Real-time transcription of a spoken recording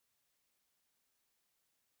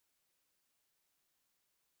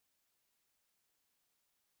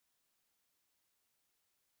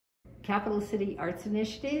Capital City Arts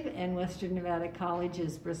Initiative and Western Nevada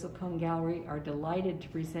College's Bristlecone Gallery are delighted to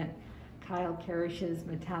present Kyle Karrasch's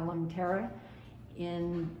Metallum Terrae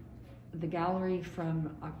in the gallery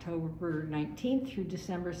from October 19th through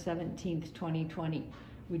December 17th, 2020.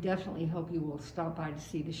 We definitely hope you will stop by to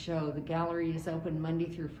see the show. The gallery is open Monday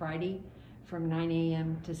through Friday from 9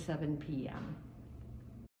 a.m. to 7 p.m.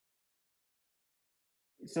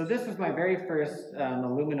 So this was my very first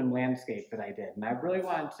aluminum landscape that I did, and I really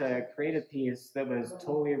wanted to create a piece that was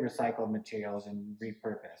totally recycled materials and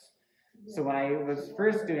repurposed. So when I was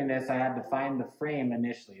first doing this, I had to find the frame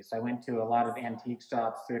initially. So I went to a lot of antique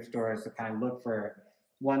shops, thrift stores to kind of look for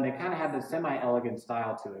one that kind of had the semi-elegant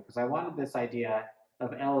style to it, because I wanted this idea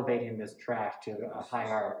of elevating this trash to a high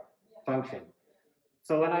art function.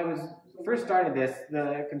 So when I first started this,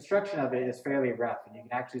 the construction of it is fairly rough, and you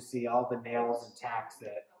can actually see all the nails and tacks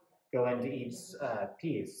that go into each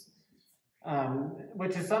piece,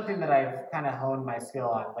 which is something that I've kind of honed my skill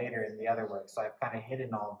on later in the other work, so I've kind of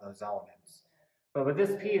hidden all of those elements. But with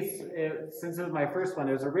this piece, since it was my first one,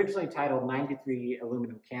 it was originally titled 93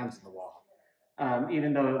 Aluminum Cans in the Wall,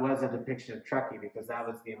 even though it was a depiction of Truckee, because that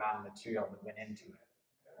was the amount of material that went into it.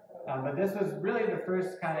 But this was really the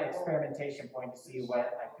first kind of experimentation point to see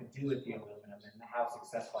what I could do with the aluminum and how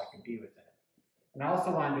successful I could be with it. And I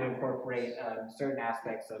also wanted to incorporate certain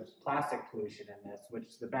aspects of plastic pollution in this,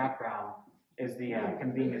 which the background is the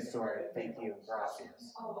convenience store, thank you,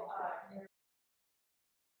 gracias.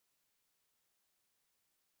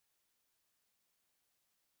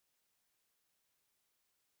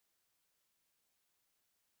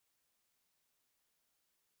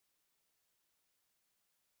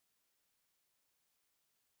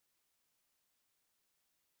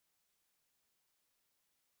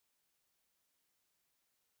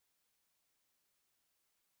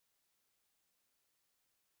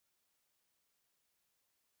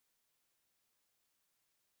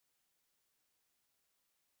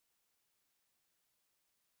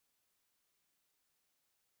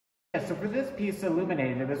 Yeah, so for this piece,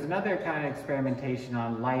 Illuminated, it was another kind of experimentation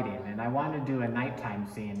on lighting, and I wanted to do a nighttime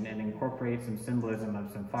scene and incorporate some symbolism of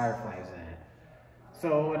some fireflies in it.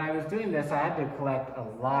 So when I was doing this, I had to collect a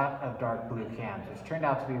lot of dark blue cans, which turned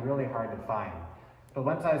out to be really hard to find. But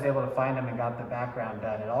once I was able to find them and got the background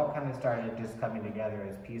done, it all kind of started just coming together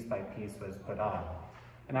as piece by piece was put on.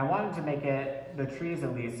 And I wanted to make it, the trees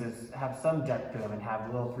at least, have some depth to them and have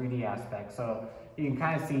little 3D aspects. So you can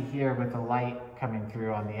kind of see here with the light coming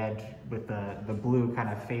through on the edge with the blue kind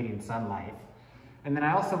of fading sunlight. And then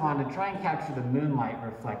I also wanted to try and capture the moonlight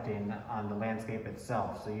reflecting on the landscape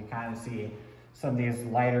itself. So you kind of see some of these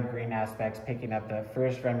lighter green aspects picking up the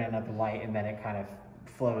first remnant of the light, and then it kind of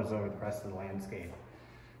flows over the rest of the landscape.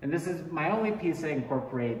 And this is my only piece that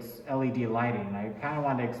incorporates LED lighting. I kind of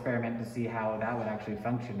wanted to experiment to see how that would actually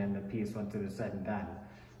function in the piece once it was said and done,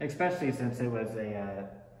 especially since it was a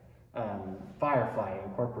firefly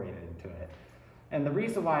incorporated into it. And the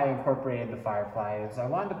reason why I incorporated the firefly is I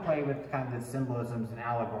wanted to play with kind of the symbolisms and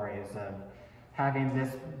allegories of having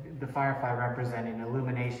the firefly representing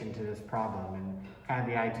illumination to this problem and kind of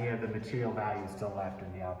the idea of the material value still left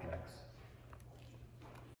in the objects.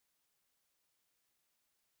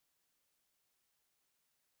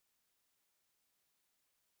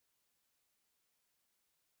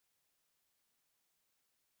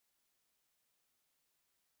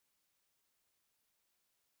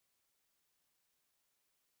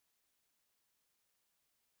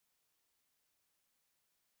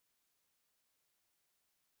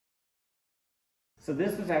 So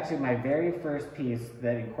this was actually my very first piece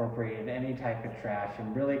that incorporated any type of trash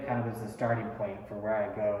and really kind of was the starting point for where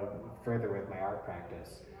I go further with my art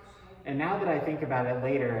practice. And now that I think about it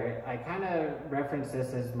later, I kind of reference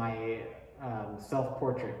this as my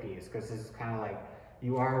self-portrait piece, because this is kind of like,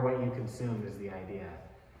 you are what you consume is the idea.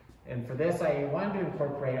 And for this, I wanted to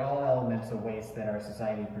incorporate all elements of waste that our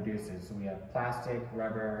society produces. So we have plastic,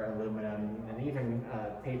 rubber, aluminum, and even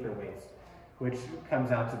paper waste, which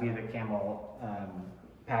comes out to be the Camel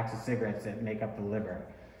packs of cigarettes that make up the liver.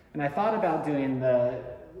 And I thought about doing the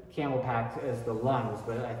Camel packs as the lungs,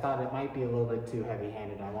 but I thought it might be a little bit too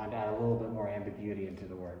heavy-handed. I wanted to add a little bit more ambiguity into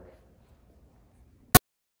the work.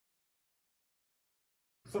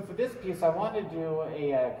 So for this piece, I wanted to do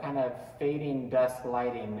a kind of fading dusk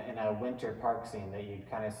lighting in a winter park scene that you'd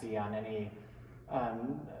kind of see on any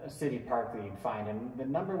city park that you'd find. And the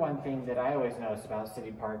number one thing that I always notice about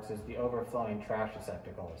city parks is the overflowing trash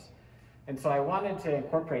receptacles. And so I wanted to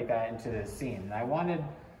incorporate that into this scene. And I wanted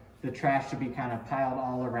the trash to be kind of piled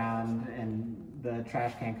all around and the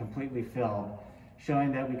trash can completely filled,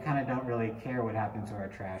 showing that we kind of don't really care what happens to our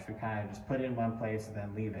trash. We kind of just put it in one place and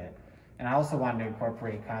then leave it. And I also wanted to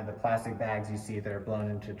incorporate kind of the plastic bags you see that are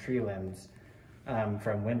blown into tree limbs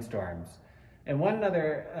from windstorms. And one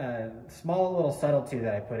other small little subtlety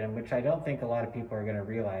that I put in, which I don't think a lot of people are going to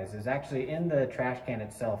realize, is actually in the trash can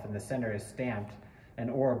itself, in the center is stamped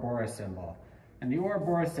an Ouroboros symbol. And the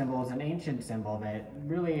Ouroboros symbol is an ancient symbol that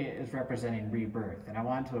really is representing rebirth. And I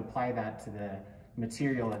wanted to apply that to the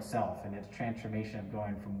material itself and its transformation of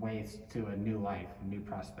going from waste to a new life, a new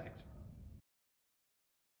prospect.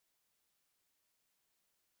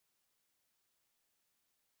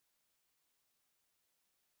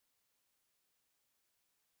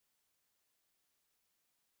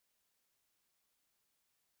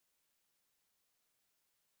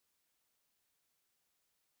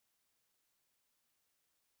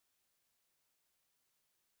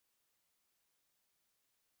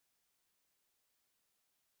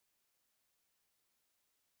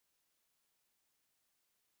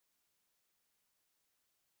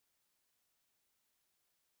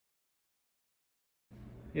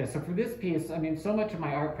 Yeah, so for this piece, I mean, so much of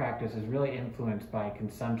my art practice is really influenced by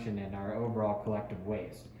consumption and our overall collective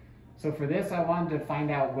waste. So for this, I wanted to find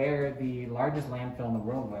out where the largest landfill in the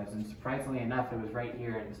world was, and surprisingly enough, it was right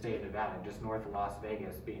here in the state of Nevada, just north of Las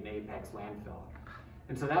Vegas, being Apex landfill.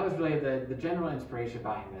 And so that was really the general inspiration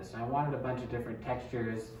behind this. And I wanted a bunch of different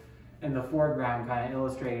textures in the foreground, kind of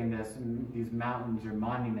illustrating these mountains or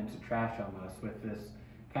monuments of trash almost, with this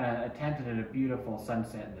kind of attempt at a beautiful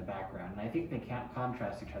sunset in the background. And I think they can't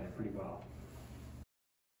contrast each other pretty well.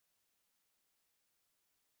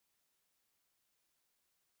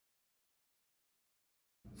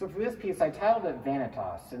 So for this piece, I titled it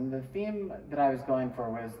Vanitas, and the theme that I was going for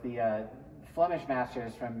was the Flemish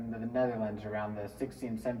masters from the Netherlands around the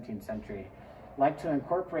 16th, 17th century like to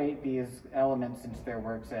incorporate these elements into their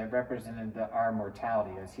works that represented our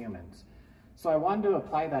mortality as humans. So I wanted to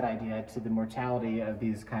apply that idea to the mortality of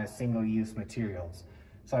these kind of single-use materials.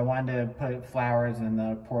 So I wanted to put flowers in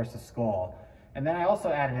the porous skull. And then I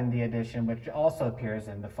also added in the addition, which also appears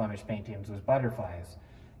in the Flemish paintings, was butterflies.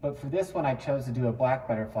 But for this one, I chose to do a black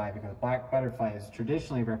butterfly because black butterflies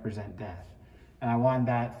traditionally represent death. And I wanted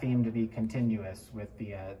that theme to be continuous with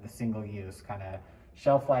the single-use, kind of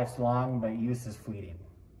shelf life's long, but use is fleeting.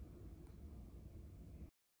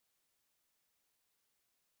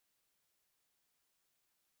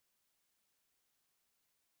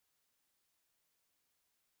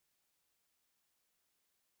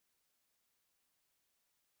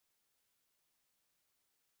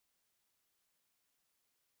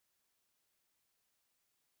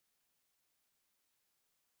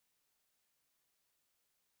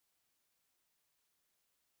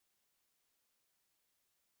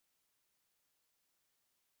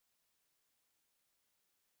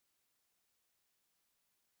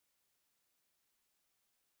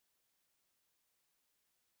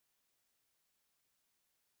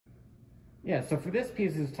 Yeah, so for this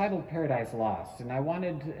piece, it's titled Paradise Lost, and I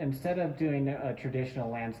wanted, instead of doing a traditional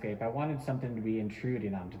landscape, I wanted something to be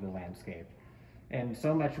intruding onto the landscape. And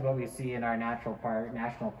so much of what we see in our national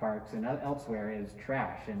parks and elsewhere is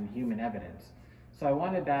trash and human evidence. So I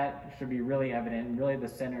wanted that to be really evident and really the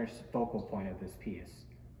center focal point of this piece.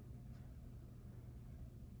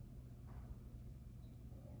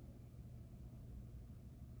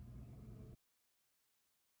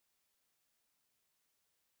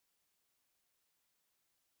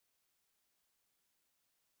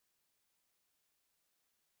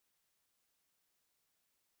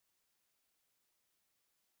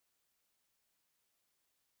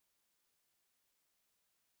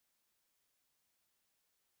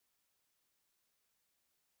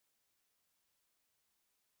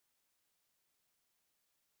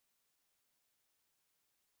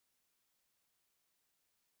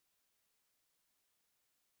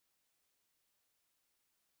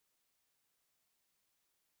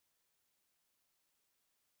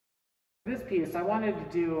 This piece, I wanted to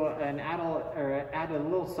do add a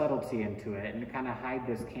little subtlety into it and kind of hide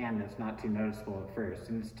this can that's not too noticeable at first.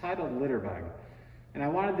 And it's titled Litterbug. And I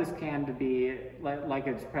wanted this can to be like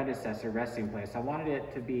its predecessor, Resting Place. I wanted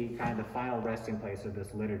it to be kind of the final resting place of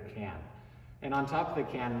this littered can. And on top of the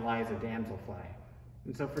can lies a damselfly.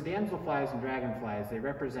 And so for damselflies and dragonflies, they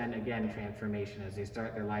represent, again, transformation as they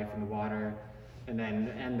start their life in the water and then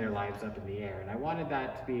end their lives up in the air. And I wanted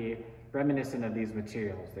that to be reminiscent of these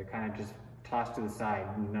materials. They're kind of just tossed to the side,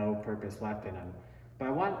 no purpose left in them. But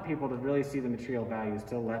I want people to really see the material value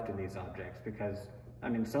still left in these objects because, I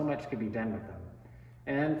mean, so much could be done with them.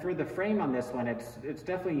 And for the frame on this one, it's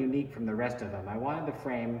definitely unique from the rest of them. I wanted the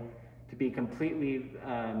frame to be completely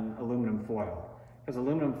aluminum foil, because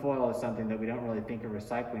aluminum foil is something that we don't really think of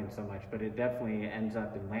recycling so much, but it definitely ends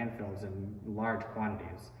up in landfills in large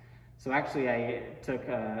quantities. So actually I took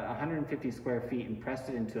 150 square feet and pressed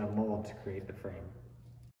it into a mold to create the frame.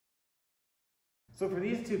 So for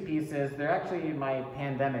these two pieces, they're actually my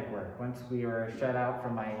pandemic work. Once we were shut out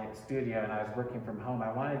from my studio and I was working from home,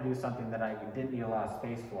 I wanted to do something that I didn't need a lot of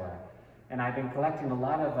space for. And I've been collecting a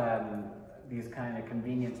lot of these kind of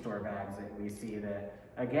convenience store bags that we see that,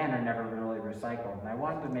 again, are never really recycled. And I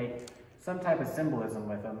wanted to make some type of symbolism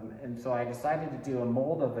with them. And so I decided to do a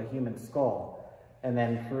mold of a human skull and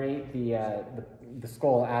then create the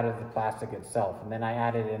skull out of the plastic itself. And then I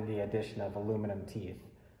added in the addition of aluminum teeth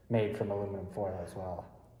made from aluminum foil as well.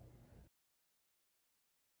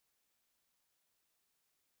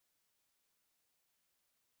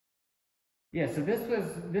 Yeah, so this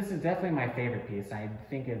is definitely my favorite piece. I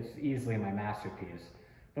think it's easily my masterpiece.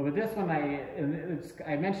 But with this one,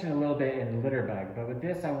 I mentioned a little bit in Litterbug, but with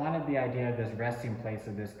this, I wanted the idea of this resting place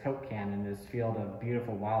of this Coke can in this field of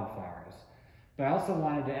beautiful wildflowers. But I also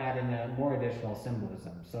wanted to add in more additional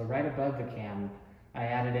symbolism. So right above the can, I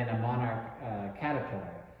added in a monarch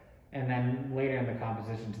caterpillar. And then later in the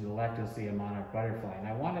composition to the left, you'll see a monarch butterfly. And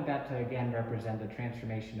I wanted that to, again, represent the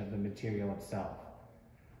transformation of the material itself.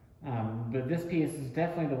 But this piece is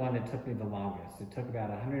definitely the one that took me the longest. It took about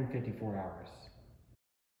 154 hours.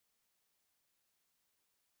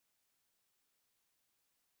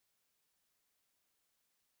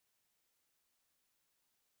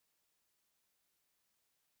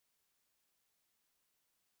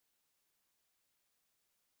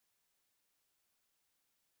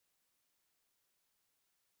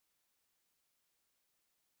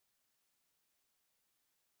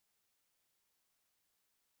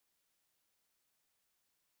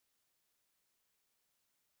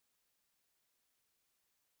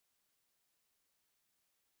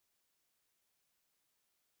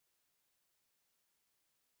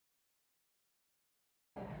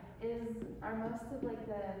 Are most of like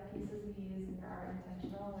the pieces you use in your art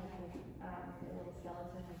intentional, like the little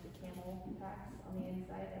skeleton with the camel tracks on the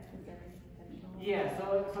inside? Is everything intentional? Yeah,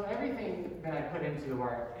 so everything that I put into the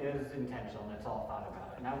art is intentional and it's all thought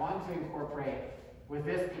about. And I wanted to incorporate with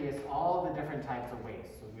this piece all the different types of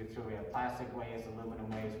waste. So we have plastic waste, aluminum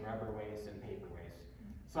waste, rubber waste, and paper waste.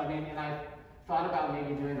 So I mean, and I thought about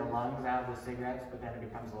maybe doing the lungs out of the cigarettes, but then it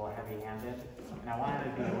becomes a little heavy-handed. And I wanted to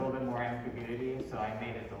be a little bit more ambiguity, so I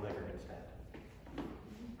made it delivered instead.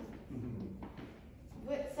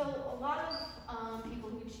 So a lot of people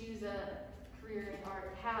who choose a career in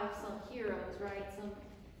art have some heroes, right?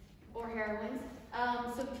 Or heroines.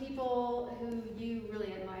 Some people who you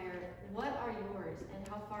really admire. What are yours, and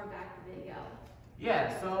how far back do they go?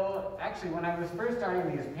 Yeah, so actually when I was first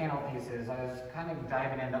starting these panel pieces, I was kind of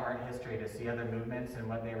diving into art history to see other movements and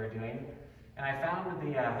what they were doing. And I found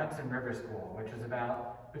the Hudson River School, which was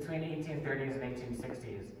about between 1830s and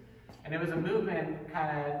 1860s. And it was a movement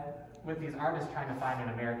kind of with these artists trying to find an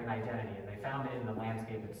American identity, and they found it in the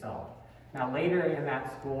landscape itself. Now later in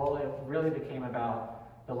that school, it really became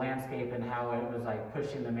about the landscape and how it was like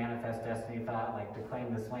pushing the manifest destiny thought, like to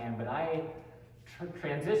claim this land, but I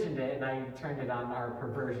transitioned it and I turned it on our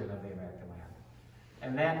perversion of the American land.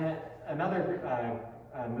 And then another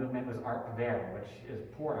movement was Art Povera, which is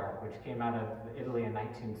poor art, which came out of Italy in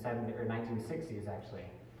 1970 or 1960s actually.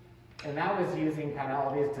 And that was using kind of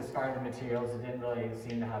all these discarded materials that didn't really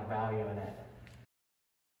seem to have value in it.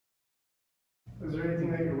 Is there anything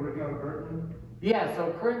that you're working on currently? Yeah,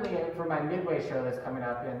 so currently for my Midway show that's coming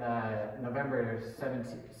up in November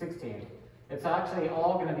 16th, it's actually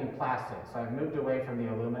all going to be plastic. So I've moved away from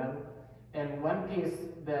the aluminum. And one piece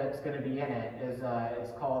that's going to be in it is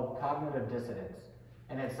it's called Cognitive Dissonance.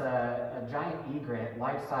 And it's a giant egret,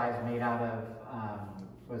 life-size, made out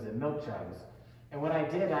of, milk jugs. And what I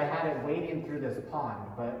did, I had it wading through this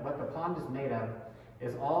pond, but what the pond is made of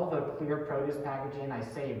is all the clear produce packaging I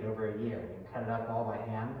saved over a year and cut it up all by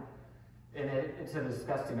hand. And it's a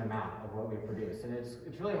disgusting amount of what we produce. And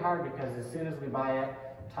it's really hard because as soon as we buy it,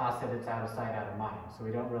 toss it, it's out of sight, out of mind. So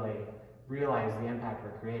we don't really realize the impact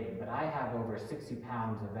we're creating. But I have over 60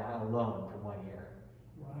 pounds of that alone for 1 year.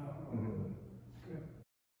 Wow. Mm-hmm. Good.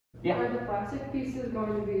 Yeah. Are the plastic pieces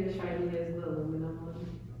going to be as shiny as the aluminum ones?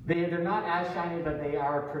 They're not as shiny, but they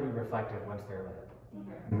are pretty reflective once they're lit.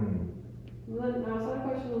 Okay. Mm-hmm. Well, then, I also had a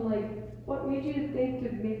question like, what made you think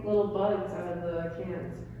to make little bugs out of the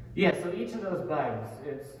cans? Yeah, so each of those bugs,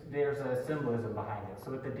 there's a symbolism behind it.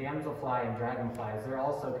 So with the damselfly and dragonflies, they're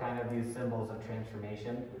also kind of these symbols of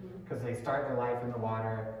transformation because they start their life in the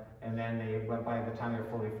water and then by the time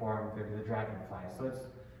they're fully formed, they're the dragonflies. So it's,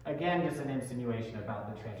 again, just an insinuation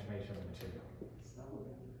about the transformation of the material.